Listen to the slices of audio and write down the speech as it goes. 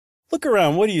Look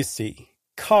around, what do you see?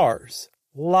 Cars.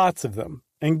 Lots of them.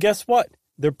 And guess what?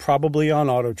 They're probably on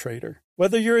AutoTrader.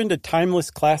 Whether you're into timeless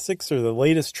classics or the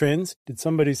latest trends, did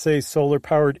somebody say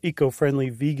solar-powered, eco-friendly,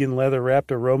 vegan, leather-wrapped,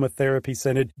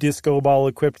 aromatherapy-scented, disco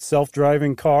ball-equipped,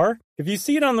 self-driving car? If you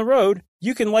see it on the road,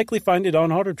 you can likely find it on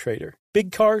AutoTrader.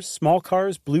 Big cars, small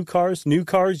cars, blue cars, new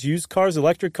cars, used cars,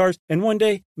 electric cars, and one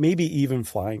day, maybe even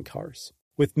flying cars.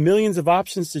 With millions of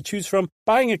options to choose from,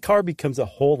 buying a car becomes a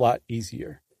whole lot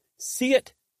easier. See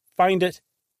it, find it,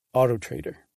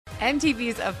 AutoTrader.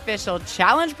 MTV's official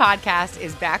Challenge podcast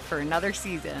is back for another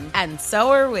season. And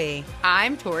so are we.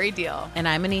 I'm Tori Deal. And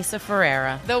I'm Anissa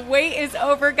Ferreira. The wait is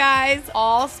over, guys.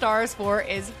 All Stars 4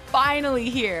 is finally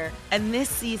here. And this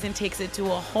season takes it to a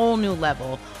whole new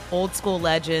level. Old school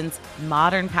legends,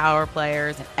 modern power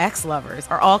players, and ex-lovers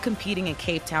are all competing in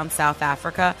Cape Town, South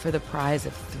Africa for the prize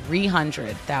of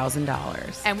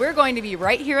 $300,000. And we're going to be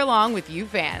right here along with you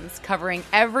fans, covering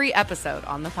every episode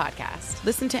on the podcast.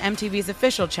 Listen to MTV's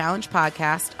official Challenge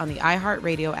podcast on the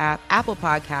iHeartRadio app, Apple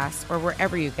Podcasts, or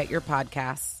wherever you get your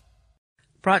podcasts.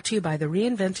 Brought to you by the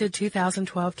reinvented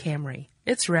 2012 Camry.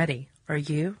 It's ready. Are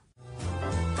you?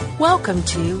 Welcome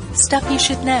to Stuff You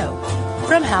Should Know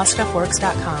from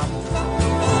HowStuffWorks.com.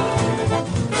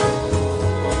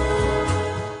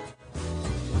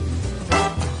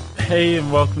 Hey,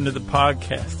 and welcome to the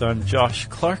podcast. I'm Josh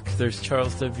Clark. There's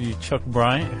Charles W. Chuck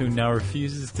Bryant, who now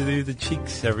refuses to do the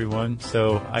cheeks, everyone,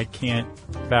 so I can't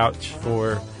vouch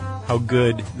for how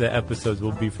good the episodes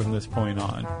will be from this point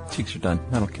on. Cheeks are done.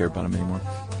 I don't care about them anymore.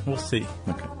 We'll see.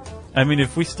 Okay. I mean,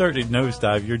 if we started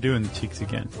nosedive, you're doing the cheeks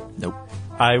again. Nope.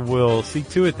 I will see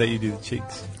to it that you do the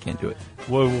cheeks. Can't do it.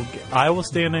 Well, I will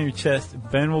stand on your chest.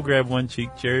 Ben will grab one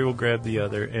cheek. Jerry will grab the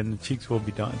other, and the cheeks will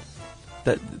be done.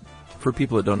 That, for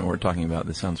people that don't know what we're talking about,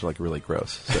 this sounds like really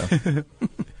gross. So.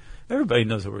 Everybody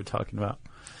knows what we're talking about.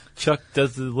 Chuck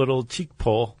does the little cheek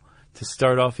pull to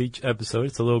start off each episode.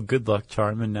 It's a little good luck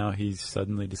charm, and now he's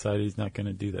suddenly decided he's not going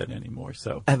to do that anymore.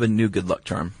 So I have a new good luck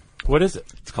charm. What is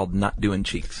it? It's called not doing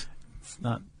cheeks. It's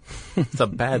not. It's a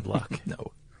bad luck.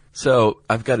 No. So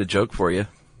I've got a joke for you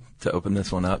to open this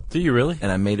one up. Do you really?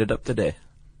 And I made it up today.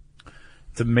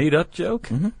 It's a made-up joke?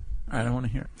 Mm-hmm. All right, I want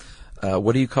to hear it.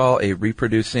 What do you call a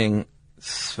reproducing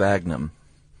sphagnum?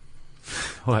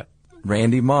 What?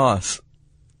 Randy Moss.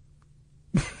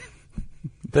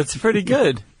 That's pretty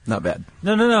good. Not bad.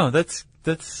 No. That's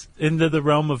into the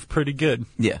realm of pretty good.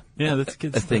 Yeah. Yeah, that's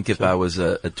good I stuff, think if Chuck. I was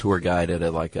a tour guide at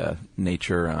a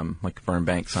nature, like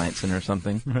Fernbank Science Center or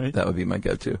something, right. That would be my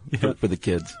go-to Yeah. for the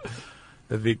kids.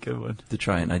 That'd be a good one. To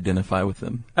try and identify with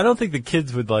them. I don't think the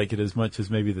kids would like it as much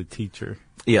as maybe the teacher.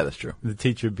 Yeah, that's true. The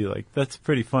teacher would be like, that's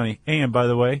pretty funny. And, by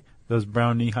the way, those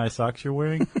brown knee-high socks you're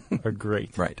wearing are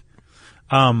great. Right.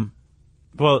 Well,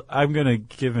 I'm going to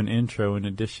give an intro in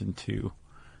addition to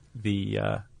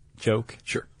the joke.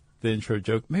 Sure. The intro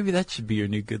joke. Maybe that should be your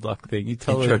new good luck thing. You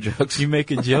tell Intro her, jokes. You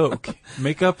make a joke.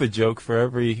 Make up a joke for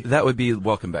every... That would be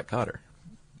Welcome Back, Kotter.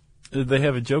 They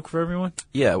have a joke for everyone?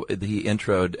 Yeah, he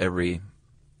introed every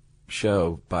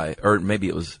show by, or maybe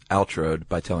it was outroed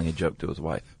by telling a joke to his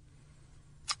wife.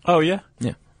 Oh, yeah?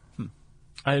 Yeah.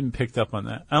 I hadn't picked up on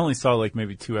that. I only saw like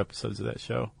maybe 2 episodes of that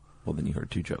show. Well, then you heard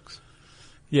 2 jokes.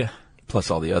 Yeah. Plus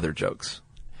all the other jokes.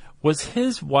 Was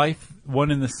his wife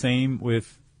one and the same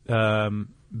with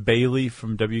Bailey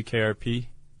from WKRP?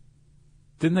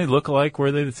 Didn't they look alike?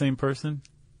 Were they the same person?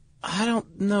 I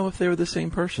don't know if they were the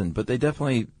same person, but they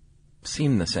definitely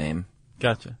seemed the same.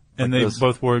 Gotcha. And Like they those-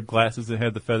 both wore glasses that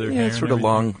had the feathered hair. Yeah, and sort of everything?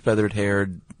 long,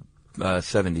 feathered-haired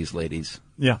 70s ladies.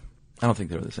 Yeah. I don't think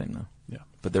they were the same, though. Yeah.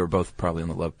 But they were both probably on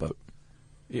the Love Boat.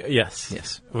 Yes.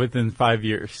 Yes. Within 5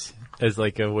 years as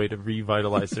like a way to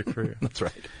revitalize their career. That's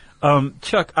right.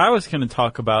 Chuck, I was going to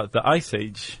talk about the Ice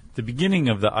Age, the beginning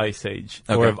of the Ice Age,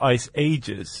 or Okay. of ice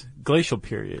ages, glacial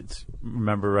periods.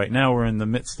 Remember, right now we're in the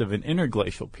midst of an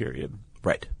interglacial period.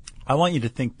 Right. I want you to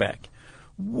think back,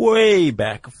 way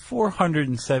back,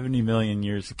 470 million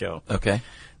years ago. Okay.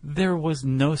 There was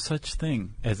no such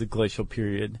thing as a glacial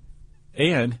period.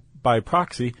 And, by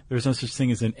proxy, there was no such thing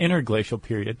as an interglacial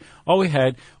period. All we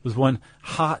had was one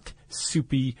hot,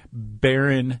 soupy,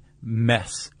 barren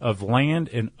mess of land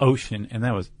and ocean, and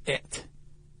that was it.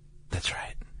 That's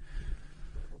right.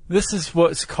 This is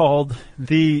what's called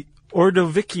the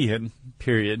Ordovician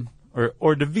period, or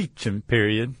Ordovician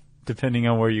period, depending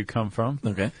on where you come from.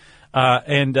 Okay.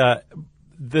 The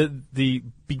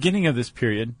beginning of this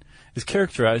period is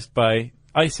characterized by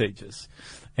ice ages.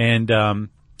 And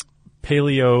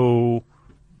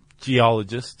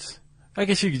paleogeologists, I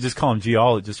guess you could just call them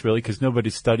geologists, really, because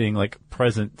nobody's studying, like,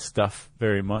 present stuff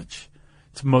very much.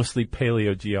 It's mostly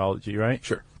paleogeology, right?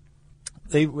 Sure.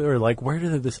 they were like, where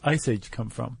did this ice age come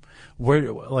from?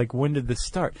 When did this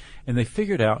start? And they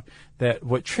figured out that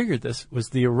what triggered this was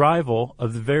the arrival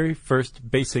of the very first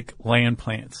basic land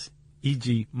plants,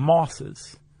 e.g.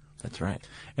 mosses. That's right.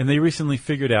 And they recently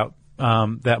figured out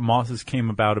that mosses came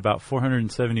about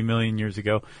 470 million years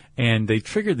ago, and they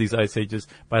triggered these ice ages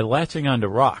by latching onto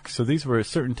rocks. So these were a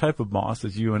certain type of moss,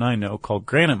 as you and I know, called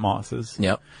granite mosses.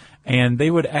 Yep. And they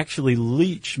would actually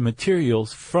leach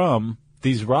materials from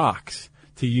these rocks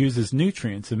to use as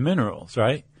nutrients and minerals,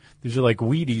 right? These are like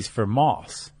Wheaties for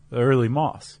moss, the early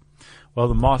moss. Well,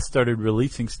 the moss started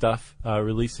releasing stuff,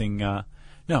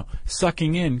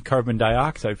 sucking in carbon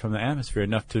dioxide from the atmosphere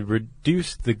enough to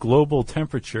reduce the global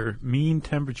temperature, mean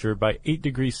temperature, by 8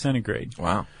 degrees centigrade.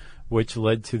 Wow. Which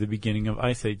led to the beginning of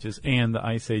ice ages and the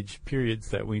ice age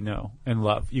periods that we know and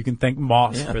love. You can thank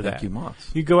moss for that. Thank you,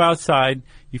 moss. You go outside,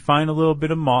 you find a little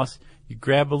bit of moss, you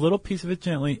grab a little piece of it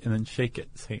gently, and then shake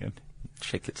its hand.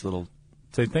 Shake its little...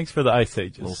 Say thanks for the ice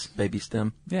ages. Little baby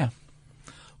stem. Yeah.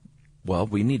 Well,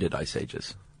 we needed ice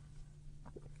ages.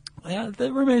 Yeah,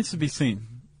 that remains to be seen.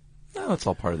 No, it's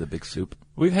all part of the big soup.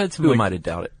 We've had some. Who am I to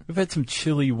doubt it? We've had some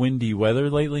chilly, windy weather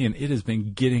lately, and it has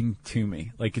been getting to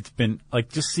me. Like, it's been like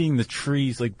just seeing the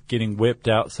trees like getting whipped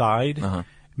outside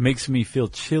makes me feel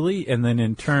chilly, and then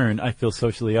in turn I feel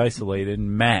socially isolated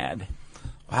and mad.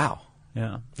 Wow.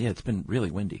 Yeah. Yeah, it's been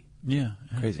really windy. Yeah.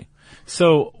 Crazy.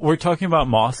 So we're talking about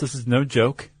moss. This is no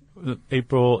joke.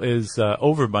 April is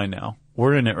over by now.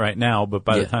 We're in it right now, but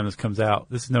by the time this comes out,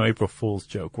 this is no April Fool's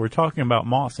joke. We're talking about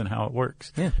moss and how it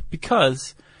works. Yeah.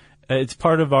 Because it's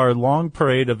part of our long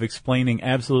parade of explaining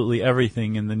absolutely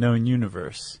everything in the known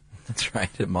universe. That's right.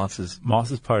 Moss is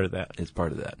part of that. It's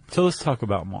part of that. So let's talk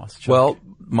about moss, Chuck. Well,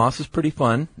 moss is pretty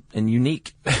fun and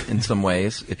unique in some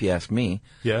ways, if you ask me.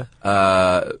 Yeah.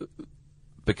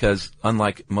 Because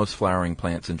unlike most flowering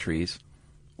plants and trees,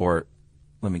 or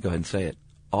let me go ahead and say it,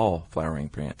 all flowering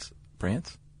plants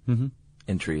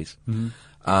and trees,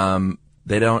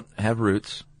 they don't have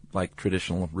roots like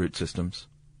traditional root systems.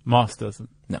 Moss doesn't.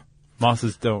 No.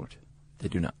 Mosses don't. They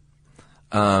do not.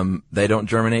 They don't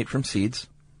germinate from seeds.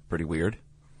 Pretty weird.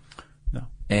 No.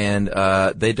 And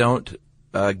they don't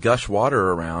gush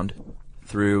water around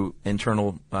through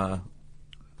internal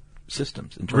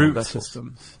systems, internal Root vessels.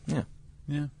 systems. Yeah.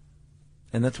 Yeah.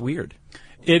 And that's weird.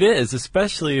 It is,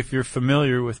 especially if you're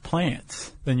familiar with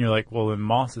plants. Then you're like, well, then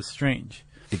moss is strange.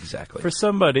 Exactly. For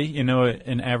somebody,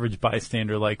 an average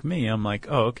bystander like me, I'm like,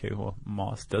 oh, okay, well,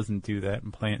 moss doesn't do that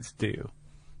and plants do.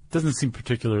 Doesn't seem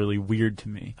particularly weird to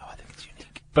me. Oh, I think it's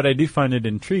unique. But I do find it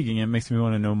intriguing. It makes me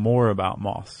want to know more about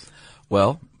moss.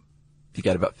 Well, you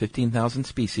got about 15,000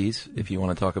 species if you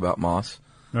want to talk about moss.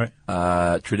 Right.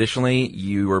 Traditionally,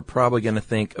 you were probably going to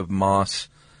think of moss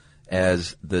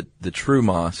as the true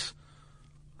moss.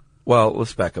 Well,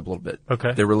 let's back up a little bit.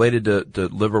 Okay. They're related to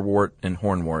liverwort and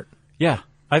hornwort. Yeah.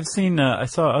 I've seen, I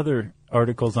saw other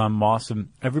articles on moss, and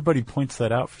everybody points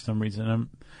that out for some reason.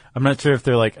 I'm not sure if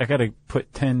they're like, I got to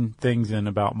put 10 things in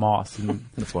about moss, and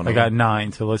That's one I of got them.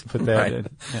 9, so let's put that Right. in.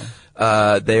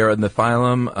 Yeah. They are in the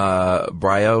phylum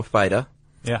Bryophyta,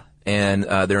 Yeah. and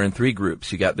they're in 3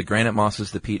 groups. You got the granite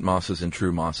mosses, the peat mosses, and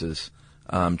true mosses.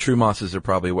 True mosses are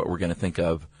probably what we're going to think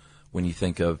of when you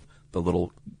think of the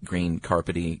little green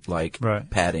carpety Right.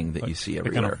 padding that you see Like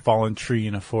everywhere. on a fallen tree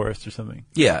in a forest or something.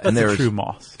 Yeah, That's and a there's true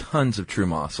moss. tons of true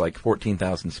moss, like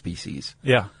 14,000 species.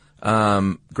 Yeah.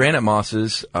 Granite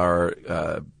mosses are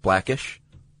blackish,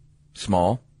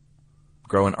 small,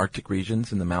 grow in Arctic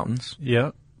regions in the mountains.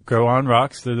 Yeah. Grow on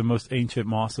rocks. They're the most ancient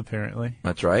moss, apparently.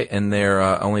 That's right, and there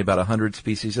are only about 100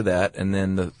 species of that. And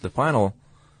then the final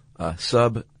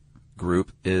subgroup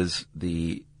is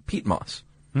the peat moss.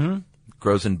 Mm-hmm.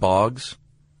 Grows in bogs.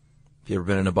 If you've ever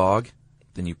been in a bog,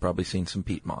 then you've probably seen some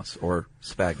peat moss or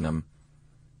sphagnum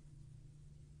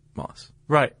moss.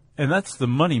 Right. And that's the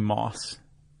money moss,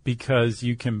 because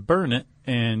you can burn it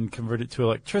and convert it to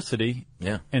electricity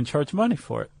Yeah. and charge money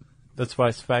for it. That's why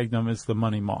sphagnum is the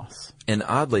money moss. And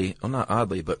oddly, well, not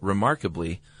oddly, but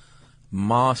remarkably,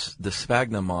 moss, the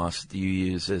sphagnum moss you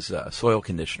use as a soil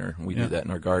conditioner. We Yeah. do that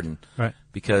in our garden. Right.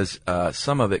 Because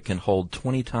some of it can hold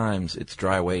 20 times its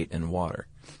dry weight in water.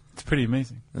 It's pretty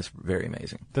amazing. That's very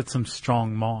amazing. That's some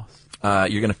strong moss.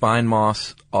 You're going to find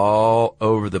moss all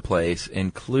over the place,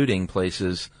 including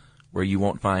places where you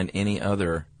won't find any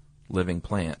other living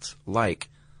plants, like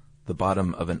the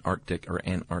bottom of an Arctic or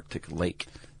Antarctic lake.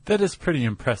 That is pretty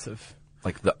impressive.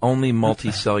 Like the only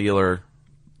multicellular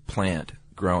plant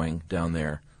growing down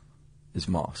there is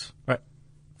moss. Right.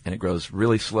 And it grows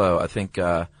really slow. I think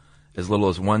as little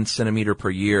as 1 centimeter per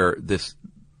year, this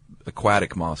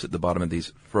aquatic moss at the bottom of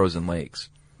these frozen lakes.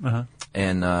 Uh-huh.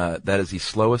 And that is the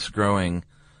slowest growing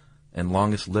and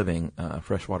longest living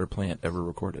freshwater plant ever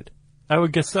recorded. I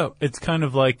would guess so. It's kind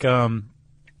of like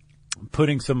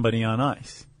putting somebody on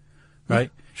ice,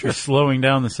 right? Yeah, sure. You're slowing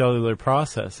down the cellular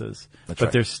processes, That's but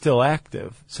right. they're still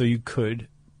active. So you could,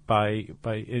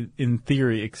 in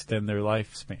theory, extend their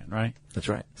lifespan, right? That's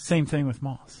right. Same thing with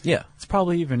moss. Yeah. It's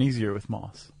probably even easier with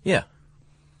moss. Yeah.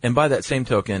 And by that same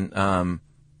token,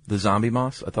 the zombie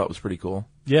moss I thought was pretty cool.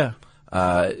 Yeah.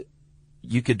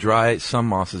 You could dry some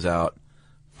mosses out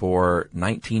for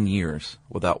 19 years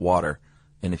without water.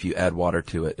 And if you add water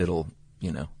to it, it'll,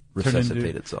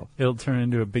 resuscitate itself. It'll turn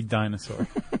into a big dinosaur.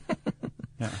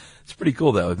 Yeah. It's pretty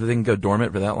cool, though. If they can go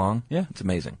dormant for that long, yeah, it's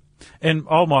amazing. And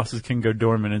all mosses can go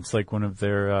dormant. It's like one of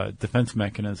their defense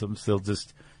mechanisms. They'll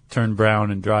just turn brown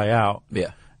and dry out.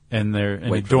 Yeah. And they're in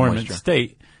Wait a for the dormant moisture.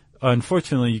 state.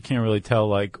 Unfortunately, you can't really tell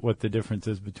what the difference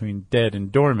is between dead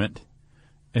and dormant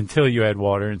until you add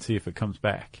water and see if it comes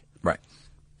back. Right.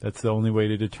 That's the only way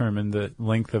to determine the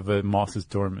length of a moss's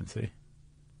dormancy.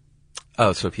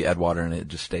 Oh, so if you add water and it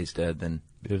just stays dead, then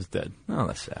it is dead. Oh,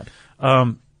 that's sad.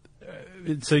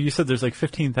 So you said there's like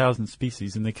 15,000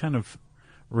 species, and they kind of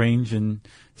range in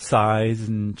size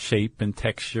and shape and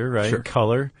texture, right? Sure.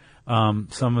 Color.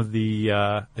 Some of the,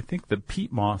 I think the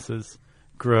peat mosses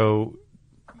grow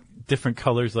different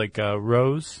colors, like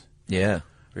rose. Yeah,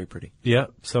 very pretty. Yeah.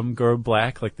 Some grow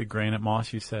black, like the granite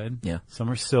moss you said. Yeah. Some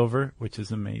are silver, which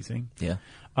is amazing. Yeah.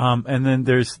 And then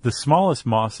there's the smallest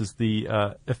moss is the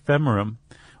ephemerum,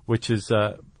 which is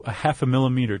a half a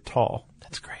millimeter tall.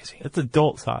 That's crazy. It's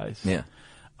adult size. Yeah.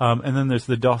 And then there's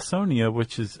the Dawsonia,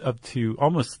 which is up to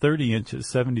almost 30 inches,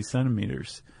 70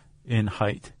 centimeters in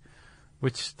height,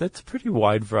 which that's a pretty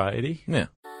wide variety. Yeah.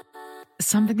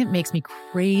 Something that makes me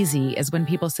crazy is when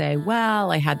people say,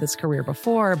 well, I had this career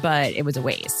before, but it was a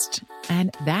waste.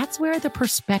 And that's where the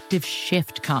perspective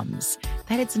shift comes,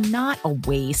 that it's not a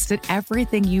waste, that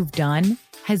everything you've done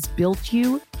has built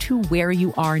you to where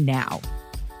you are now.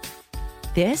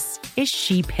 This is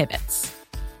She Pivots,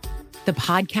 the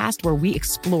podcast where we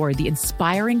explore the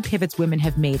inspiring pivots women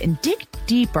have made and dig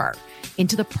deeper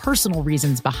into the personal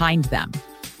reasons behind them.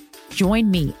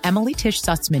 Join me, Emily Tish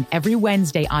Sussman, every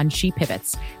Wednesday on She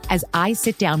Pivots as I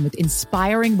sit down with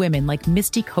inspiring women like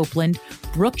Misty Copeland,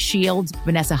 Brooke Shields,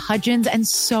 Vanessa Hudgens, and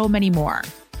so many more.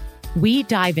 We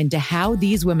dive into how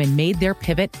these women made their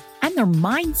pivot and their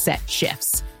mindset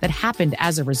shifts that happened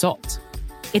as a result.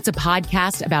 It's a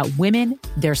podcast about women,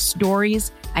 their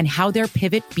stories, and how their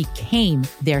pivot became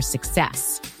their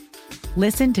success.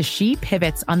 Listen to She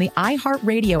Pivots on the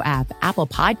iHeartRadio app, Apple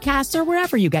Podcasts, or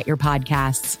wherever you get your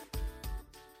podcasts.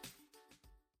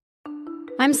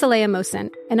 I'm Saleha Mohsen,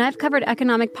 and I've covered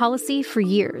economic policy for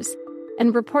years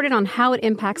and reported on how it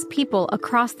impacts people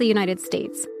across the United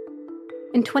States.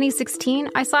 In 2016,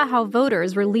 I saw how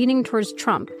voters were leaning towards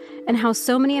Trump and how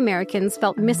so many Americans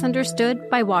felt misunderstood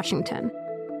by Washington.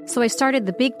 So I started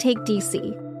the Big Take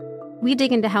DC. We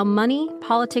dig into how money,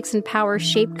 politics, and power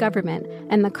shape government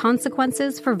and the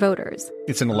consequences for voters.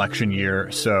 It's an election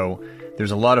year, so there's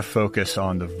a lot of focus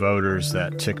on the voters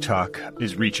that TikTok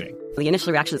is reaching. The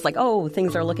initial reaction is like, oh,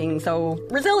 things are looking so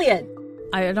resilient.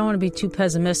 I don't want to be too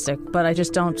pessimistic, but I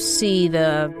just don't see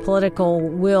the political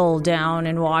will down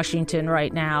in Washington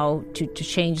right now to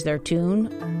change their tune.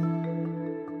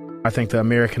 I think the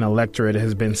American electorate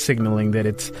has been signaling that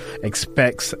it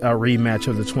expects a rematch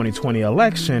of the 2020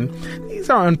 election. These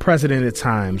are unprecedented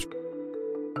times.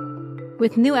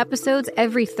 With new episodes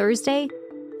every Thursday,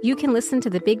 you can listen to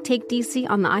the Big Take DC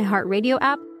on the iHeartRadio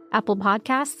app, Apple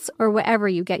Podcasts, or wherever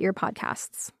you get your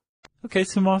podcasts. Okay,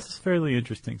 so moss is fairly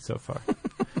interesting so far.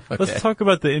 Okay. Let's talk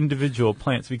about the individual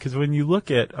plants, because when you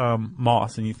look at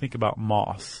moss and you think about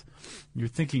moss, you're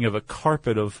thinking of a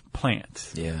carpet of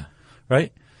plants. Yeah.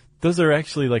 Right? Those are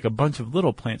actually like a bunch of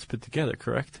little plants put together,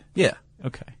 correct? Yeah.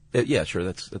 Okay. Yeah, sure.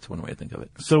 That's one way to think of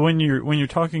it. So when you're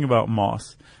talking about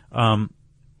moss, when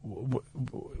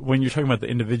you're talking about the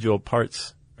individual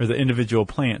parts or the individual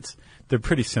plants, they're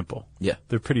pretty simple. Yeah.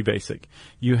 They're pretty basic.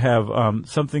 You have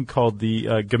something called the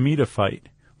gametophyte,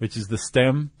 which is the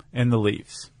stem and the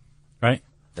leaves, right?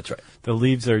 That's right. The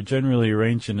leaves are generally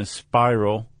arranged in a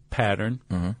spiral pattern,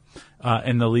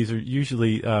 and the leaves are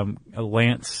usually a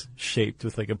lance shaped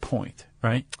with like a point,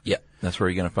 right? Yeah. That's where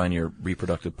you're going to find your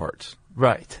reproductive parts.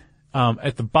 Right.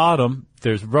 At the bottom,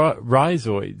 there's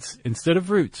rhizoids instead of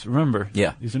roots. Remember,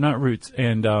 Yeah. these are not roots,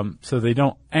 and so they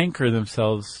don't anchor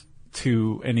themselves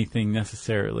to anything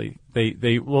necessarily.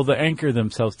 They anchor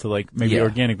themselves to like maybe Yeah.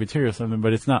 organic material or something,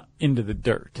 but it's not into the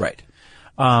dirt. Right.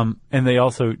 And they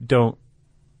also don't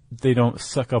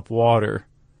suck up water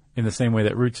in the same way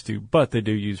that roots do, but they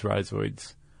do use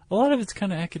rhizoids A lot of it's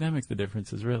kind of academic, the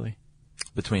differences, really.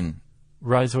 Between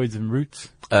rhizoids and roots?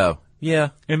 Oh, yeah.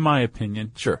 In my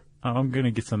opinion. Sure. I'm going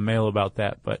to get some mail about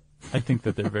that, but I think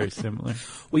that they're very similar.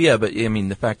 Well, yeah, but I mean,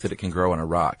 the fact that it can grow on a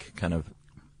rock kind of,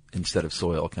 instead of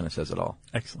soil, kind of says it all.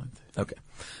 Excellent. Okay.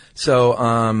 So,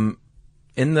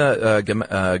 in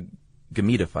the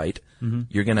gametophyte,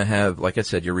 you're going to have, like I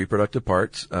said, your reproductive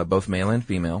parts, both male and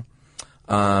female.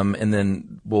 And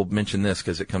then we'll mention this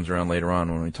because it comes around later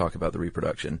on when we talk about the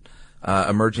reproduction.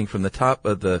 Emerging from the top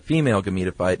of the female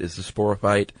gametophyte is the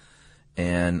sporophyte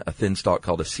and a thin stalk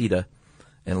called a seta,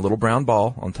 and a little brown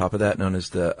ball on top of that known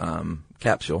as the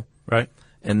capsule. Right.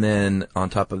 And then on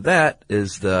top of that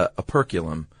is the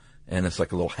operculum, and it's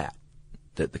like a little hat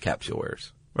that the capsule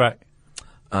wears. Right.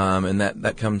 And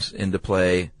that comes into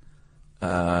play.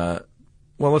 Well,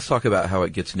 let's talk about how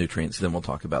it gets nutrients, then we'll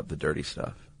talk about the dirty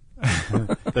stuff.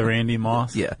 The Randy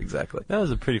Moss? Yeah, exactly. That was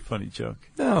a pretty funny joke.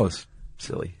 That was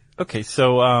silly. Okay,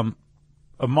 so a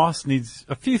moss needs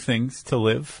a few things to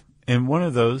live, and one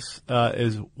of those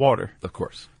is water. Of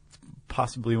course.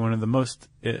 Possibly one of the most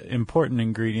important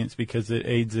ingredients because it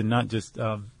aids in not just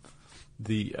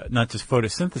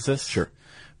photosynthesis, sure,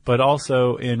 but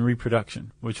also in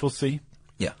reproduction, which we'll see.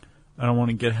 Yeah. I don't want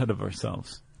to get ahead of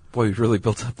ourselves. Boy, we've really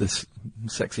built up this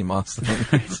sexy moss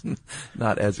thing. It's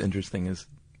not as interesting as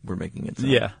we're making it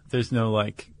sound. Yeah, there's no,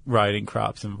 like, riding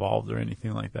crops involved or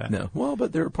anything like that. No. Well,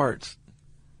 but there are parts.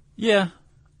 Yeah.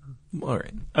 All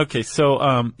right. Okay, so,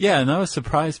 and I was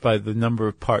surprised by the number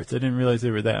of parts. I didn't realize they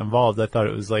were that involved. I thought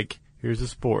it was like, here's a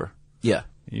spore. Yeah.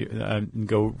 And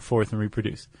go forth and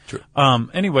reproduce. True.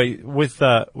 Anyway, with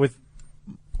that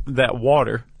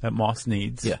water that moss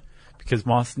needs. Yeah. Because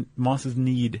mosses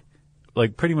need,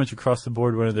 like, pretty much across the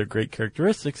board, one of their great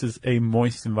characteristics is a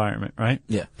moist environment, right?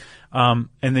 Yeah. And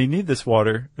they need this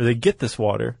water, or they get this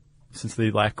water, since they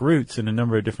lack roots in a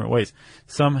number of different ways.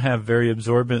 Some have very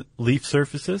absorbent leaf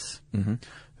surfaces,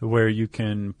 where you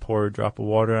can pour a drop of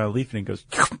water on a leaf and it goes,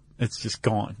 it's just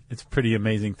gone. It's a pretty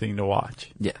amazing thing to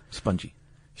watch. Yeah, spongy.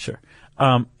 Sure.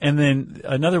 And then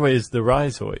another way is the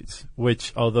rhizoids,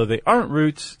 which, although they aren't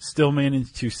roots, still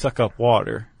manage to suck up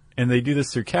water. And they do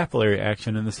this through capillary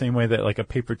action in the same way that, like, a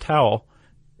paper towel,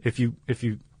 if you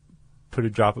put a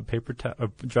drop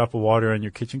of water on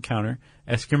your kitchen counter,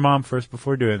 ask your mom first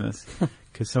before doing this,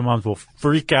 because some moms will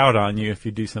freak out on you if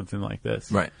you do something like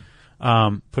this. Right.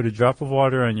 Put a drop of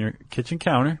water on your kitchen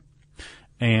counter,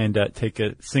 and take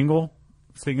a single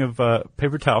thing of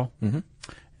paper towel,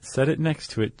 set it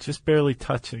next to it, just barely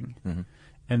touching,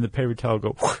 and the paper towel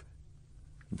go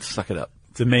suck it up.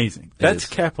 It's amazing. That's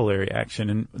capillary action,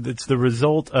 and it's the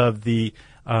result of the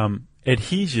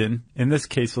adhesion, in this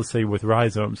case, let's say with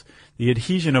rhizomes, the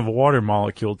adhesion of a water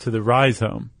molecule to the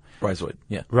rhizome. Rhizoid,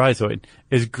 yeah. Rhizoid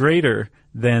is greater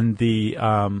than the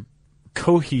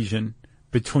cohesion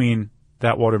between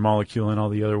that water molecule and all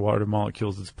the other water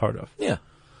molecules it's part of. Yeah.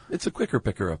 It's a quicker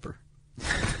picker-upper.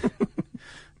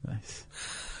 Nice.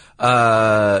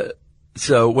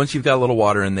 So once you've got a little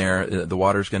water in there, the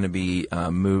water's going to be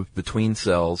moved between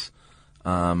cells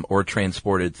or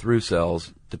transported through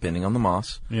cells, depending on the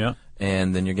moss. Yeah.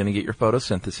 And then you're going to get your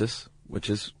photosynthesis, which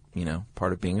is,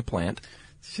 part of being a plant.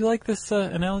 Did you like this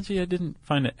analogy? I didn't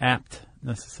find it apt,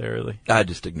 necessarily. I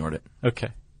just ignored it. Okay.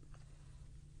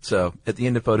 So at the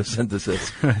end of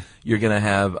photosynthesis, you're going to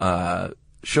have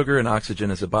sugar and oxygen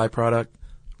as a byproduct,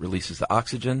 releases the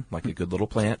oxygen like a good little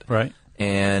plant. Right.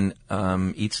 And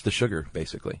eats the sugar,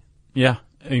 basically. Yeah,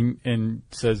 and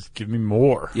says, give me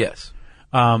more. Yes.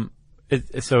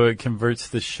 So it converts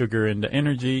the sugar into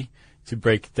energy to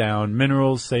break down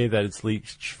minerals, say that it's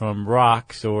leached from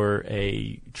rocks or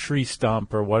a tree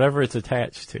stump or whatever it's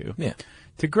attached to. Yeah.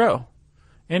 To grow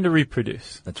and to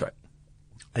reproduce. That's right.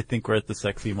 I think we're at the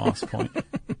sexy moss point.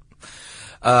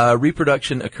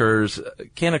 Reproduction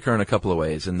can occur in a couple of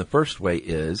ways. And the first way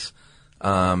is,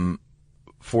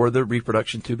 for the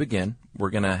reproduction to begin, we're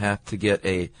going to have to get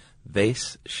a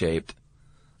vase-shaped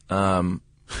archegonia.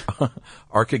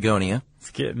 It's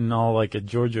getting all like a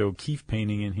Georgia O'Keeffe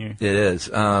painting in here. It is.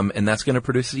 And that's going to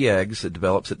produce the eggs. It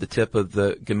develops at the tip of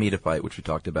the gametophyte, which we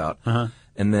talked about.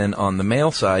 And then on the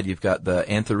male side, you've got the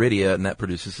antheridia, and that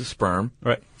produces the sperm.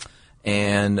 Right.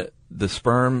 And the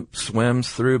sperm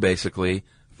swims through, basically,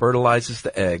 fertilizes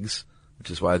the eggs, which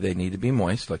is why they need to be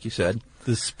moist, like you said.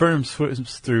 The sperm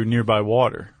swims through nearby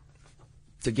water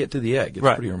to get to the egg. It's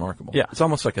pretty remarkable. Yeah. It's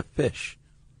almost like a fish.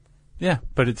 Yeah,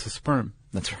 but it's a sperm.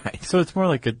 That's right. So it's more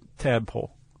like a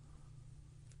tadpole.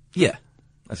 Yeah,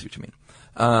 I see what you mean.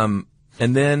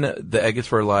 And then the egg is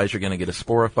fertilized. You're going to get a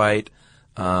sporophyte.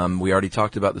 We already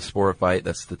talked about the sporophyte.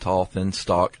 That's the tall, thin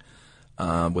stalk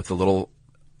with the little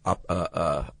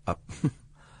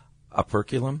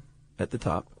operculum at the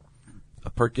top.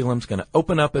 Operculum's going to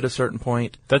open up at a certain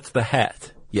point. That's the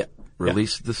hat. Yeah.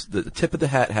 Release the tip of the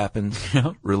hat happens,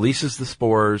 Yeah. releases the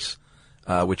spores,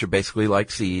 which are basically like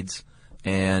seeds,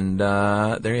 and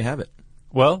there you have it.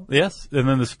 Well, yes, and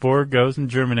then the spore goes and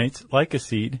germinates like a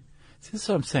seed. See, this is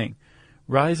what I'm saying.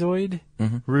 Rhizoid,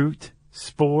 root,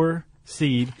 spore,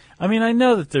 seed. I mean, I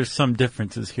know that there's some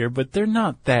differences here, but they're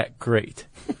not that great.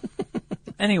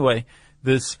 Anyway,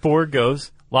 the spore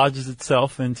goes, lodges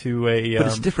itself into a... But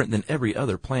it's different than every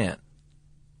other plant.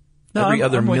 No, every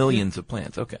other I'm with millions of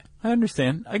plants. Okay. I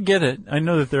understand. I get it. I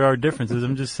know that there are differences.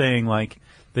 I'm just saying, like,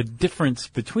 the difference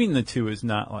between the two is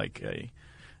not like a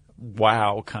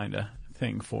wow kind of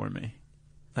thing for me.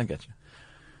 I get you.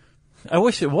 I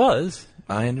wish it was.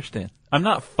 I understand. I'm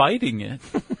not fighting it.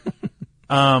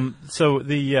 So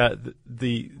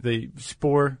the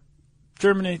spore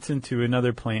germinates into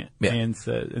another plant, and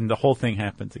the whole thing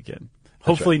happens again.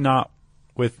 Hopefully not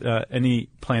with any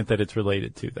plant that it's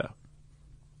related to, though.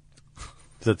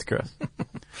 That's gross.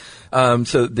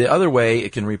 So the other way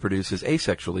it can reproduce is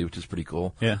asexually, which is pretty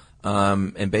cool. Yeah.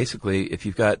 And basically, if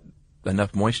you've got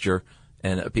enough moisture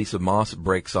and a piece of moss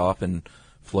breaks off and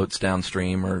floats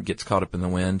downstream or gets caught up in the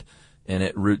wind, and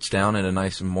it roots down in a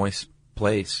nice and moist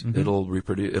place, it'll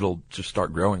reproduce. It'll just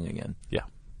start growing again. Yeah.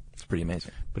 It's pretty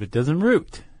amazing. But it doesn't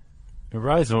root. It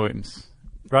rhizomes.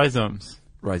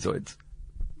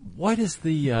 What is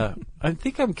the? I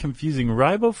think I'm confusing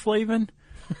riboflavin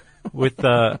with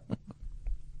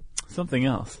something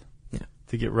else. Yeah.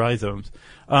 To get rhizomes.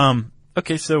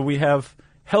 Okay, so we have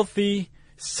healthy,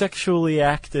 sexually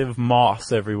active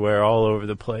moss everywhere, all over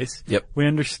the place. Yep. We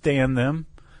understand them.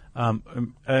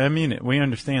 I mean it. We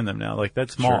understand them now. Like,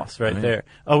 that's moss right there.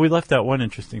 Oh, we left out one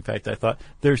interesting fact, I thought.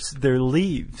 Their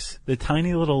leaves, the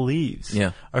tiny little leaves,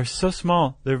 are so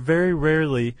small, they're very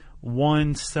rarely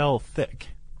 1 cell thick.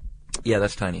 Yeah,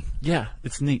 that's tiny. Yeah,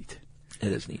 it's neat.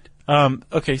 It is neat.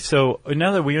 Okay, so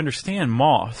now that we understand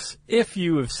moss, if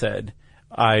you have said,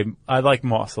 I like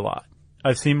moss a lot,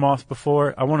 I've seen moss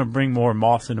before, I want to bring more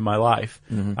moss into my life,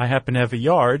 I happen to have a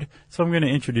yard, so I'm going to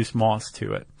introduce moss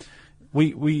to it.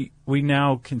 We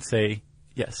now can say,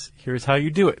 yes, here's how you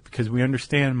do it, because we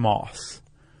understand moss,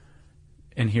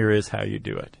 and here is how you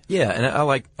do it. Yeah, and I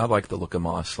like the look of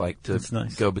moss, like to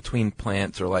go between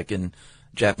plants, or like in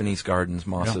Japanese gardens,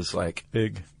 moss is like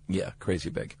big. Yeah, crazy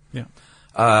big. Yeah.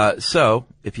 So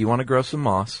if you want to grow some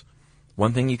moss,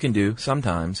 one thing you can do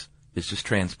sometimes is just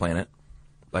transplant it,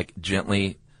 like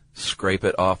gently scrape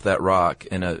it off that rock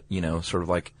in a, sort of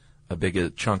like a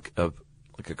big chunk of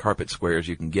like a carpet square as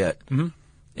you can get,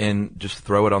 and just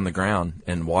throw it on the ground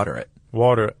and water it.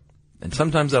 And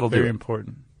sometimes that'll do it. Very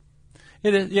important.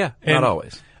 It is, yeah. Not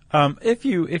always. If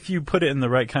you put it in the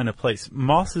right kind of place,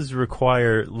 mosses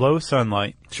require low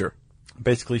sunlight. Sure.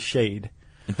 Basically shade.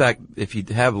 In fact, if you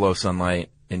have low sunlight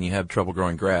and you have trouble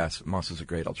growing grass, moss is a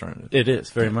great alternative. It is,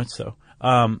 very much so.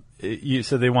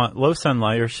 So they want low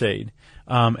sunlight or shade,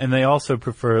 and they also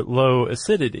prefer low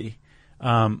acidity,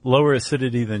 lower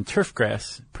acidity than turf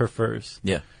grass prefers.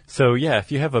 Yeah. So yeah,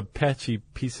 if you have a patchy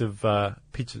piece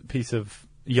of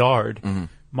yard,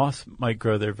 moss might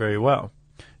grow there very well.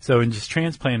 So in just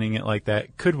transplanting it like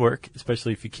that could work,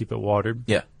 especially if you keep it watered.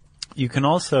 Yeah. You can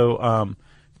also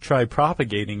try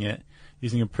propagating it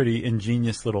using a pretty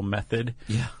ingenious little method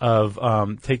of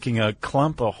taking a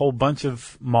whole bunch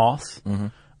of moss,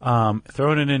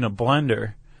 throwing it in a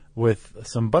blender with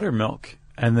some buttermilk,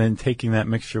 and then taking that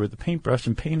mixture with a paintbrush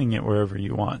and painting it wherever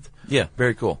you want. Yeah,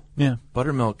 very cool. Yeah.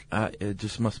 Buttermilk, it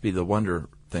just must be the wonder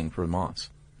thing for moss.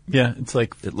 Yeah, it's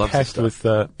like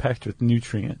packed with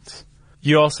nutrients.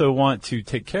 You also want to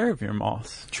take care of your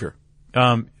moss. Sure.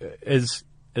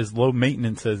 As low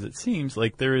maintenance as it seems,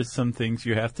 like there is some things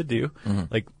you have to do,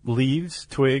 like leaves,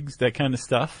 twigs, that kind of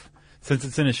stuff. Since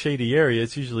it's in a shady area,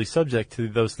 it's usually subject to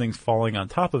those things falling on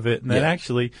top of it, and that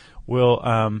actually will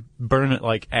burn it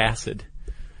like acid.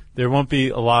 There won't be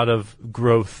a lot of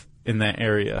growth in that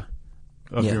area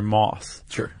of your moss.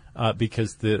 Sure.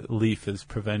 Because the leaf is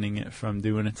preventing it from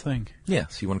doing its thing. Yeah,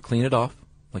 so you want to clean it off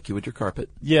like you would your carpet.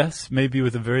 Yes, maybe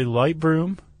with a very light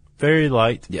broom, very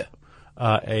light. Yeah.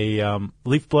 A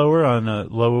leaf blower on a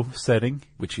low setting.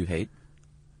 Which you hate?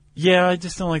 Yeah, I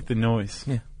just don't like the noise.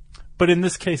 Yeah. But in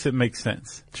this case, it makes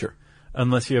sense. Sure.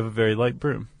 Unless you have a very light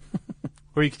broom.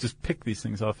 Or you could just pick these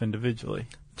things off individually.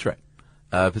 That's right.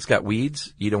 If it's got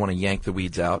weeds, you don't want to yank the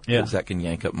weeds out, because that can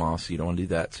yank up moss. You don't want to do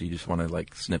that, so you just want to,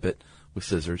 snip it with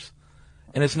scissors.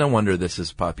 And it's no wonder this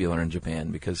is popular in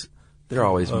Japan, because they're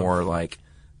always more,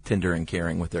 tender and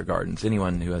caring with their gardens.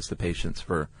 Anyone who has the patience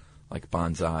for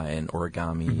bonsai and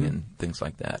origami and things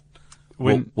like that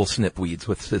We'll snip weeds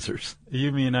with scissors.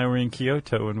 Yumi and I were in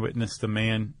Kyoto and witnessed a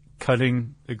man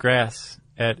cutting the grass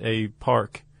at a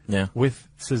park with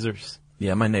scissors.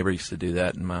 Yeah, my neighbor used to do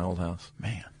that in my old house.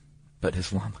 Man. But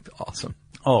his lawn looked awesome.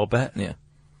 Oh, I'll bet. Yeah.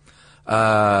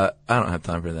 I don't have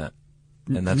time for that.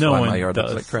 And that's why my yard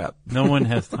looks like crap. No one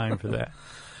has time for that.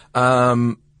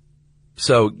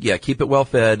 So, yeah, keep it well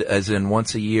fed, as in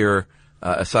once a year,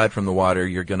 aside from the water,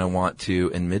 you're going to want to,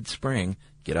 in mid-spring,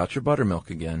 get out your buttermilk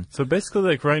again. So basically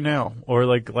like right now, or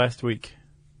like last week.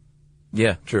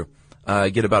 Yeah, true.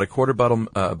 Get about a quarter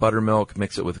buttermilk,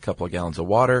 mix it with a couple of gallons of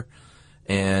water,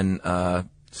 and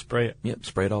spray it. Yep,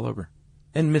 spray it all over.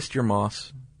 And mist your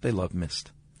moss. They love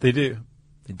mist. They do.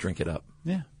 They drink it up.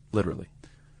 Yeah. Literally.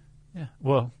 Yeah.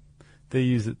 Well, they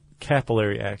use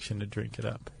capillary action to drink it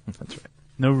up. That's right.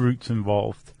 No roots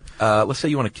involved. Let's say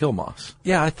you want to kill moss.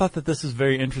 Yeah, I thought that this was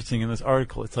very interesting in this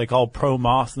article. It's like all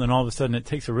pro-moss, and then all of a sudden it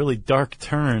takes a really dark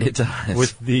turn. It does.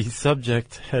 With the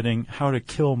subject heading, how to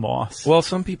kill moss. Well,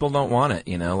 some people don't want it,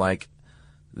 like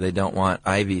they don't want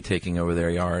ivy taking over their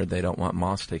yard. They don't want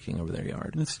moss taking over their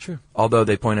yard. That's true. Although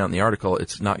they point out in the article,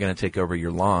 it's not going to take over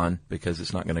your lawn because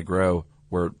it's not going to grow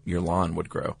where your lawn would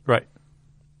grow. Right.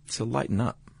 So lighten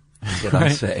up, is what I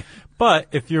say. But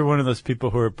if you're one of those people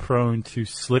who are prone to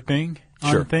slipping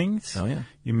on things,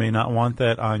 you may not want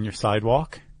that on your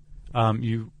sidewalk.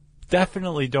 You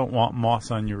definitely don't want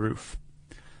moss on your roof.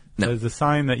 No. There's a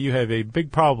sign that you have a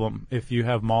big problem if you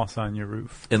have moss on your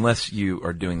roof. Unless you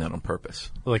are doing that on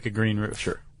purpose. Like a green roof.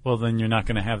 Sure. Well, then you're not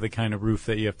going to have the kind of roof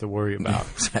that you have to worry about.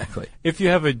 Exactly. If you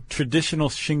have a traditional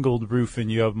shingled roof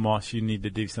and you have moss, you need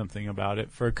to do something about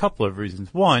it for a couple of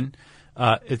reasons. One,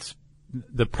 it's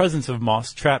the presence of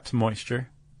moss traps moisture.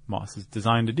 Moss is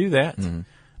designed to do that.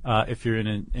 Mm-hmm. If you're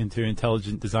into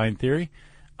intelligent design theory.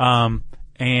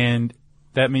 And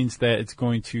that means that it's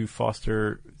going to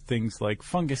foster things like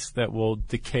fungus that will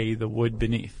decay the wood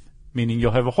beneath, meaning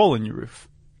you'll have a hole in your roof.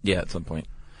 Yeah, at some point.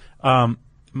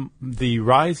 The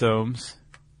rhizomes,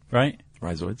 right?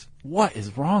 Rhizoids. What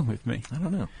is wrong with me? I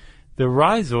don't know. The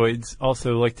rhizoids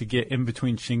also like to get in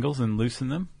between shingles and loosen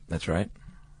them. That's right.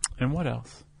 And what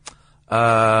else?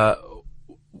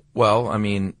 Well, I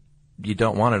mean, you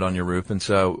don't want it on your roof, and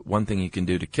so one thing you can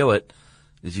do to kill it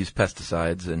is use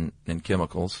pesticides and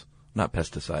chemicals. Not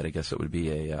pesticide, I guess it would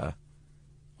be a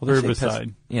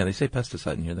herbicide. They say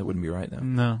pesticide in here. That wouldn't be right, though.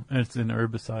 No, it's an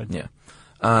herbicide. Yeah.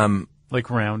 Like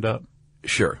Roundup.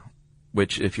 Sure.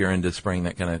 Which, if you're into spraying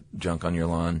that kind of junk on your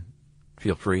lawn,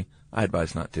 feel free. I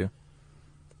advise not to.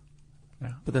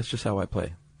 Yeah. But that's just how I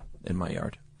play in my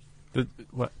yard.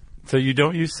 What? So you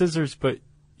don't use scissors, but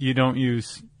you don't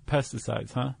use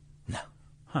pesticides, huh? No.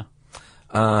 Huh.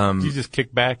 You just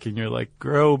kick back and you're like,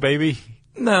 grow, baby.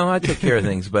 No, I take care of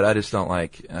things, but I just don't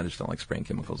like spraying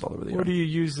chemicals all over the yard. What do you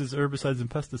use as herbicides and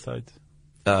pesticides?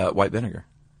 White vinegar.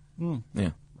 Mm.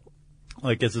 Yeah.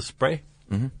 Like as a spray?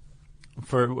 Mm-hmm.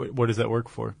 For what does that work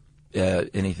for?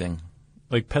 Anything.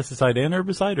 Like pesticide and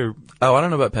herbicide, or? Oh, I don't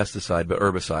know about pesticide, but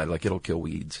herbicide, like it'll kill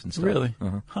weeds and stuff. Really?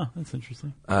 Uh-huh. Huh, that's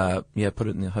interesting. Yeah, put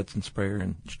it in the Hudson sprayer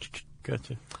and.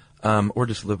 Gotcha. Or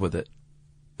just live with it.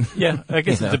 Yeah, I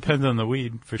guess it depends on the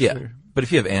weed for sure. But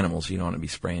if you have animals, you don't want to be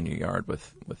spraying your yard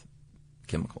with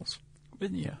chemicals.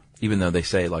 But yeah. Even though they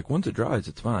say, like, once it dries,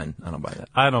 it's fine. I don't buy that.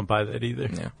 I don't buy that either.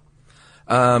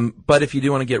 Yeah. But if you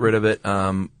do want to get rid of it,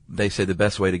 they say the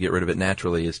best way to get rid of it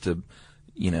naturally is to,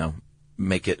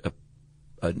 make it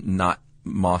a not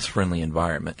moss-friendly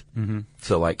environment. Mm-hmm.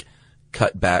 So, like,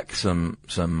 cut back some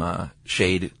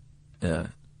shade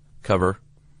cover.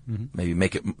 Mm-hmm. Maybe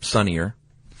make it sunnier.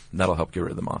 That'll help get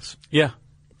rid of the moss. Yeah.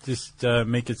 Just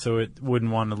make it so it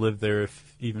wouldn't want to live there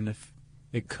even if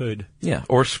it could. Yeah,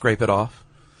 or scrape it off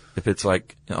if it's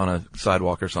like on a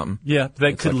sidewalk or something. Yeah,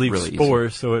 that could leave really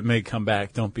spores, so it may come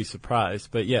back. Don't be surprised.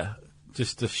 But yeah,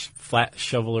 just a flat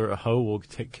shovel or a hoe will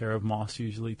take care of moss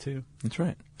usually too. That's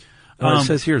right. It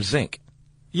says here zinc.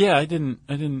 Yeah, I didn't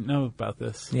know about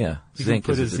this. Yeah, you zinc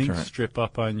can put is a a zinc deterrent. strip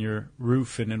up on your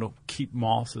roof, and it'll keep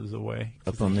mosses away.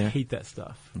 Up on there? I hate that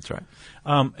stuff. That's right.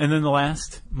 And then the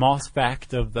last moss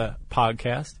fact of the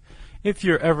podcast: if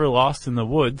you're ever lost in the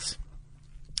woods,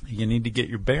 you need to get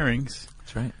your bearings.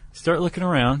 That's right. Start looking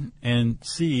around and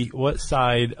see what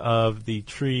side of the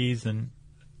trees and,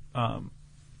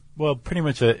 pretty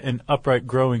much an upright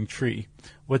growing tree,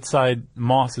 what side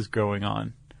moss is growing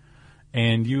on.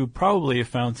 And you probably have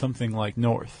found something like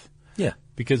north. Yeah.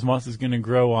 Because moss is going to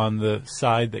grow on the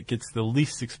side that gets the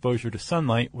least exposure to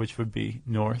sunlight, which would be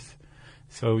north.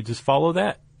 So just follow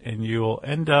that, and you'll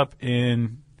end up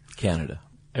in Canada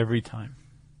every time.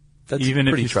 That's even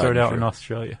if pretty you tried start and out true. in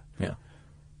Australia. Yeah.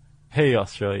 Hey,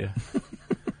 Australia.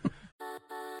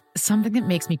 something that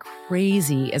makes me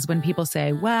crazy is when people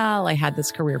say, well, I had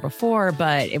this career before,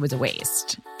 but it was a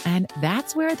waste. And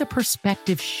that's where the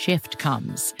perspective shift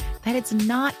comes, that it's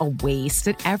not a waste,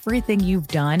 that everything you've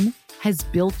done has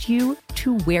built you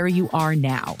to where you are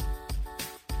now.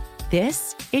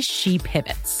 This is She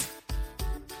Pivots,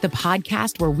 the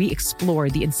podcast where we explore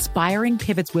the inspiring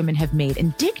pivots women have made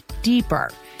and dig deeper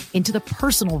into the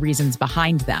personal reasons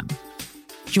behind them.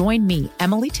 Join me,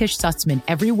 Emily Tish Sussman,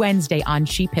 every Wednesday on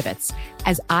She Pivots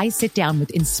as I sit down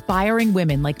with inspiring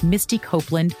women like Misty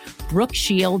Copeland, Brooke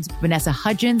Shields, Vanessa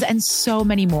Hudgens, and so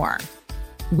many more.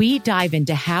 We dive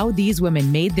into how these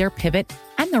women made their pivot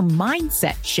and their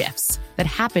mindset shifts that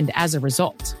happened as a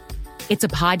result. It's a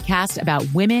podcast about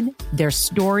women, their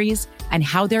stories, and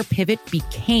how their pivot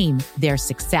became their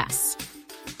success.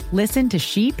 Listen to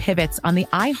She Pivots on the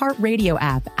iHeartRadio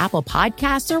app, Apple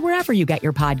Podcasts, or wherever you get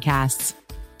your podcasts.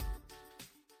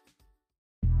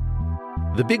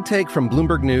 The Big Take from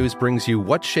Bloomberg News brings you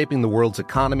what's shaping the world's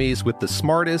economies with the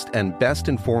smartest and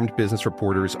best-informed business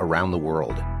reporters around the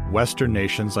world. Western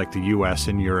nations like the U.S.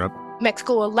 and Europe.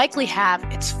 Mexico will likely have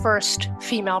its first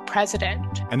female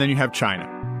president. And then you have China.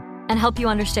 And help you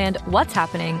understand what's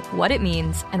happening, what it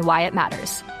means, and why it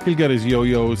matters. He'll get his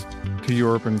yo-yos to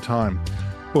Europe in time.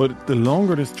 But the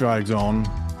longer this drags on,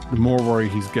 the more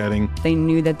worried he's getting. They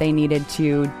knew that they needed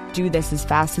to do this as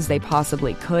fast as they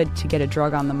possibly could to get a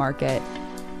drug on the market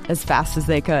as fast as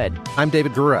they could. I'm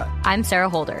David Gura. I'm Sarah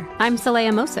Holder. I'm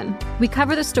Saleha Mohsen. We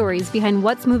cover the stories behind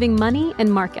what's moving money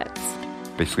and markets.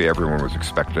 Basically, everyone was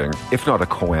expecting, if not a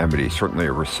calamity, certainly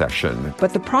a recession.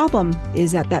 But the problem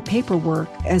is that paperwork,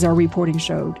 as our reporting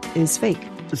showed, is fake.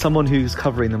 As someone who's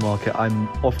covering the market, I'm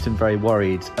often very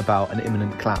worried about an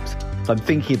imminent collapse. So I'm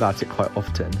thinking about it quite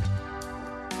often.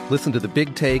 Listen to The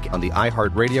Big Take on the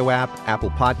iHeartRadio app, Apple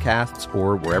Podcasts,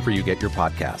 or wherever you get your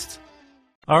podcasts.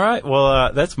 All right.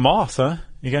 Well, that's moss, huh?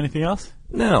 You got anything else?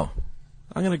 No.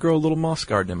 I'm going to grow a little moss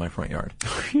garden in my front yard.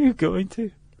 Are you going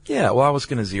to? Yeah, well, I was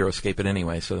going to xeriscape it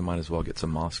anyway, so I might as well get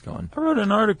some moss going. I wrote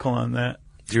an article on that.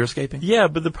 Xeriscaping? Yeah,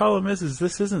 but the problem is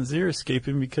this isn't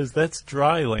xeriscaping because that's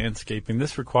dry landscaping.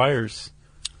 This requires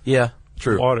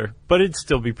true. water, but it'd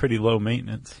still be pretty low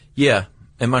maintenance. Yeah,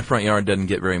 and my front yard doesn't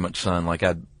get very much sun. Like,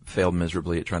 I failed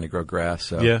miserably at trying to grow grass,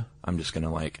 so I'm just going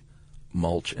to,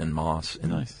 mulch and moss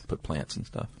and put plants and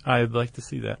stuff. I'd like to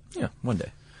see that. Yeah, one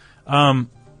day.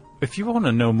 If you want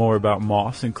to know more about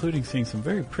moss, including seeing some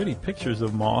very pretty pictures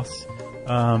of moss,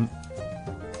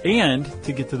 and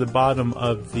to get to the bottom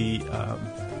of the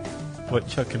what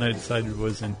Chuck and I decided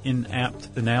was an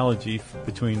inapt analogy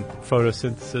between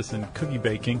photosynthesis and cookie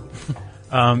baking,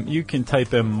 you can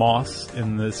type in moss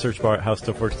in the search bar at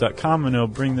howstuffworks.com, and it'll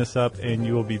bring this up, and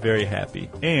you will be very happy.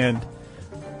 And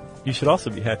you should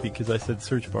also be happy because I said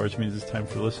search bar, which means it's time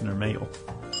for listener mail.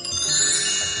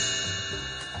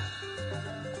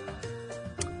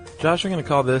 Josh, I'm going to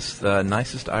call this the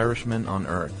nicest Irishman on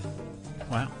earth.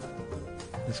 Wow.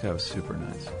 This guy was super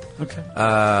nice. Okay.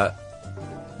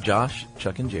 Josh,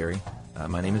 Chuck, and Jerry,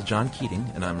 my name is John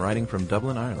Keating, and I'm writing from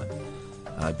Dublin, Ireland.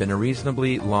 I've been a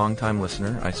reasonably long-time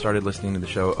listener. I started listening to the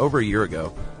show over a year ago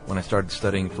when I started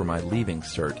studying for my Leaving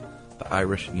Cert, the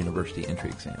Irish University Entry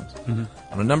Exams. Mm-hmm.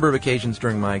 On a number of occasions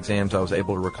during my exams, I was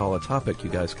able to recall a topic you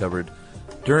guys covered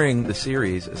during the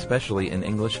series, especially in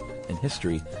English and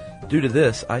history. Due to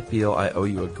this, I feel I owe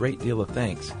you a great deal of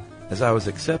thanks, as I was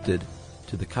accepted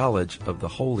to the College of the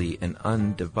Holy and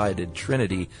Undivided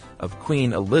Trinity of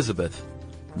Queen Elizabeth,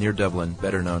 near Dublin,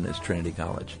 better known as Trinity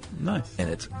College. Nice. And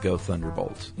it's Go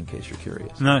Thunderbolts, in case you're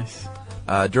curious. Nice.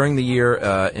 During the year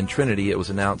in Trinity, it was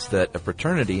announced that a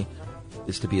fraternity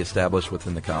is to be established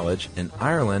within the college. In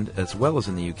Ireland, as well as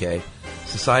in the UK,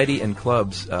 society and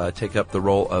clubs take up the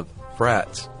role of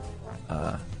frats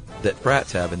that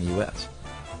frats have in the U.S.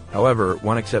 However,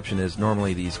 one exception is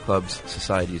normally these clubs,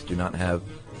 societies do not have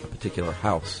a particular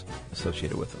house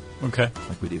associated with them. Okay.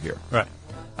 Like we do here. Right.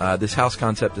 This house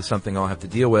concept is something I'll have to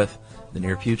deal with in the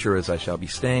near future, as I shall be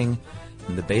staying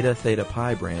in the Beta Theta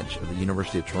Pi branch of the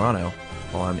University of Toronto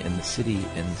while I'm in the city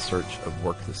in search of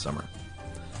work this summer.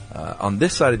 On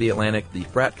this side of the Atlantic, the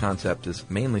frat concept is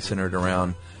mainly centered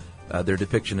around their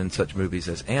depiction in such movies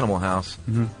as Animal House,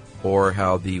 or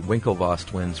how the Winklevoss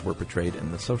twins were portrayed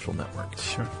in The Social Network.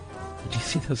 Sure. Did you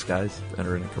see those guys that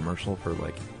are in a commercial for,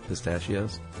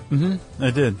 pistachios? Mm-hmm. I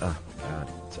did. Oh, God.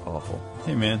 It's awful.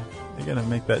 Hey, man. They gotta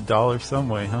make that dollar some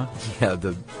way, huh? Yeah,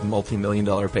 the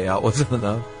multi-million-dollar payout wasn't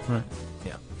enough. Right.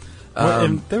 Yeah. Well,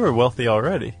 and they were wealthy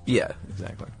already. Yeah,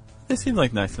 exactly. They seem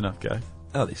like nice enough guys.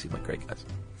 Oh, they seem like great guys.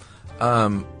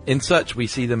 In such, we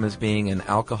see them as being an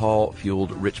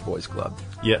alcohol-fueled rich boys club.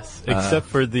 Yes, except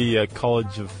for the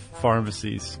College of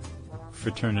Pharmacies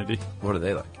fraternity. What are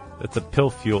they like? It's a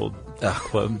pill-fueled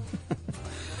club.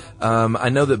 I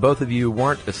know that both of you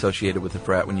weren't associated with the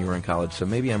frat when you were in college, so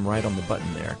maybe I'm right on the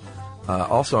button there.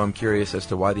 Also, I'm curious as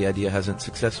to why the idea hasn't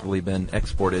successfully been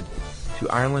exported to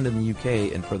Ireland and the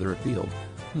UK and further afield.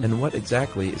 And what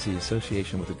exactly is the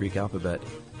association with the Greek alphabet,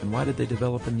 and why did they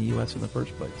develop in the U.S. in the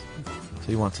first place? So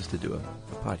he wants us to do a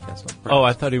podcast on frat. Oh,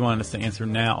 I thought he wanted us to answer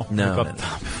now. No, off the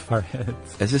top of our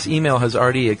heads. As this email has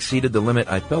already exceeded the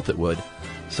limit I felt it would,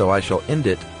 so I shall end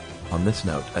it on this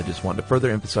note. I just want to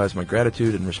further emphasize my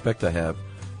gratitude and respect I have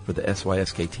for the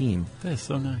SYSK team. That is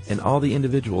so nice. And all the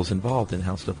individuals involved in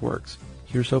How Stuff Works.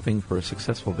 Here's hoping for a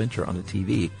successful venture on the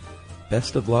TV.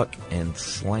 Best of luck, and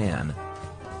Slan.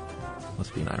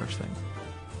 Must be an Irish thing.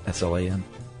 SLAN.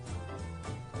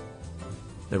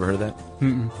 Never heard of that?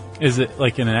 Mm-mm. Is it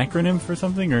like an acronym for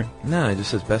something, or? No, it just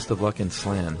says best of luck, and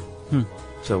Slan.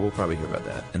 So we'll probably hear about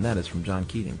that. And that is from John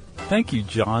Keating. Thank you,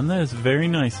 John. That is very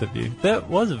nice of you. That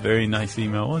was a very nice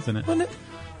email, wasn't it? Wasn't it?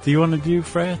 Do you want to do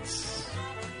frats?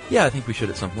 Yeah, I think we should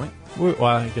at some point. Well,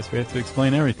 I guess we have to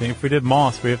explain everything. If we did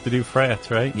Moss, we have to do frats,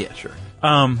 right? Yeah, sure.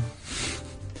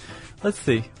 Let's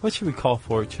see. What should we call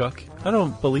for it, Chuck? I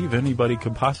don't believe anybody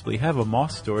could possibly have a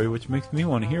Moss story, which makes me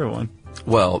want to hear one.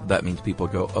 Well, that means people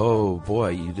go, oh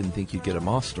boy, you didn't think you'd get a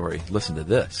Moss story. Listen to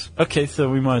this. Okay, so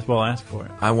we might as well ask for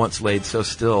it. I once laid so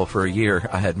still for a year,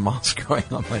 I had moss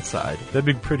growing on my side. That'd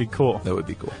be pretty cool. That would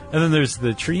be cool. And then there's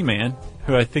the Tree Man,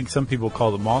 who I think some people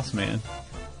call the Moss Man.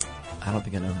 I don't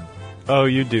think I know him. Oh,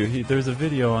 you do. There's a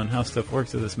video on How Stuff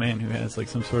Works of this man who has like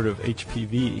some sort of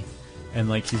HPV, and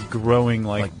like he's growing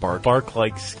like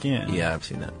bark-like skin. Yeah, I've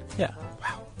seen that. Yeah.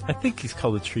 Wow. I think he's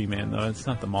called the Tree Man, though. It's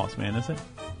not the Moss Man, is it?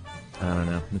 I don't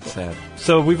know. It's sad.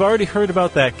 So we've already heard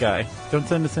about that guy. Don't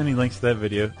send us any links to that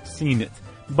video. Seen it.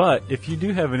 But if you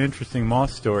do have an interesting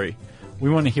Moss story,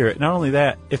 we want to hear it. Not only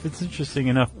that, if it's interesting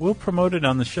enough, we'll promote it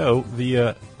on the show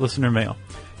via listener mail.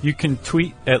 You can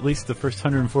tweet at least the first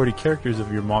 140 characters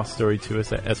of your Moss story to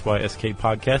us at SYSK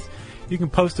Podcast. You can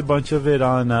post a bunch of it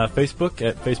on Facebook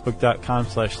at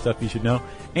facebook.com/stuffyoushouldknow.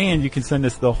 And you can send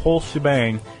us the whole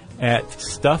shebang at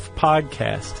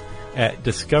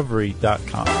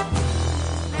stuffpodcast@discovery.com.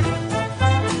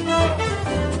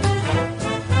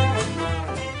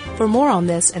 For more on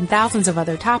this and thousands of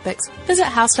other topics, visit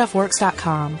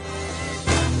howstuffworks.com.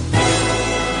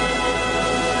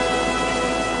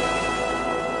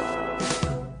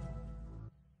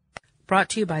 Brought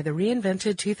to you by the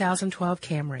reinvented 2012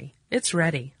 Camry. It's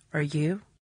ready. Are you?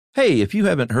 Hey, if you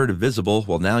haven't heard of Visible,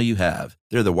 well, now you have.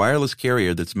 They're the wireless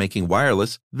carrier that's making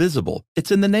wireless visible.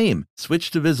 It's in the name. Switch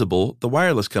to Visible, the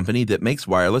wireless company that makes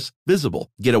wireless visible.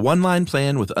 Get a one-line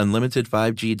plan with unlimited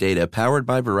 5G data powered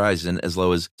by Verizon as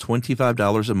low as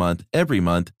 $25 a month every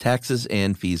month, taxes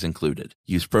and fees included.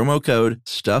 Use promo code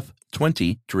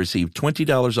STUFF20 to receive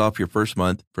 $20 off your first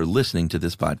month for listening to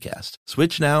this podcast.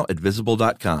 Switch now at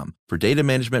Visible.com. For data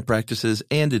management practices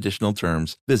and additional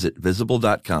terms, visit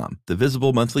Visible.com. The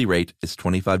Visible monthly rate is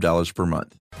 $25 per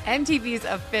month. MTV's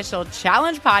official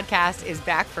Challenge podcast is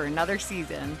back for another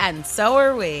season. And so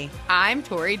are we. I'm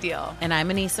Tori Deal. And I'm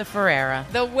Anissa Ferreira.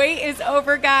 The wait is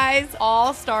over, guys.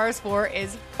 All Stars 4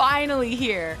 is finally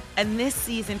here. And this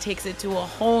season takes it to a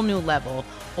whole new level.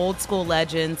 Old school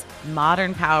legends,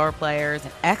 modern power players,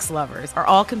 and ex-lovers are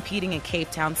all competing in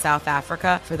Cape Town, South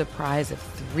Africa for the prize of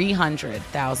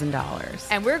 $300,000.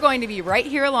 And we're going to be right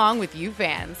here along with you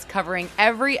fans, covering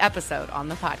every episode on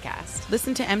the podcast.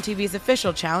 Listen to MTV's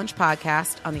official Challenge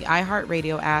podcast on the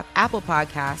iHeartRadio app, Apple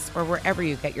Podcasts, or wherever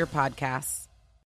you get your podcasts.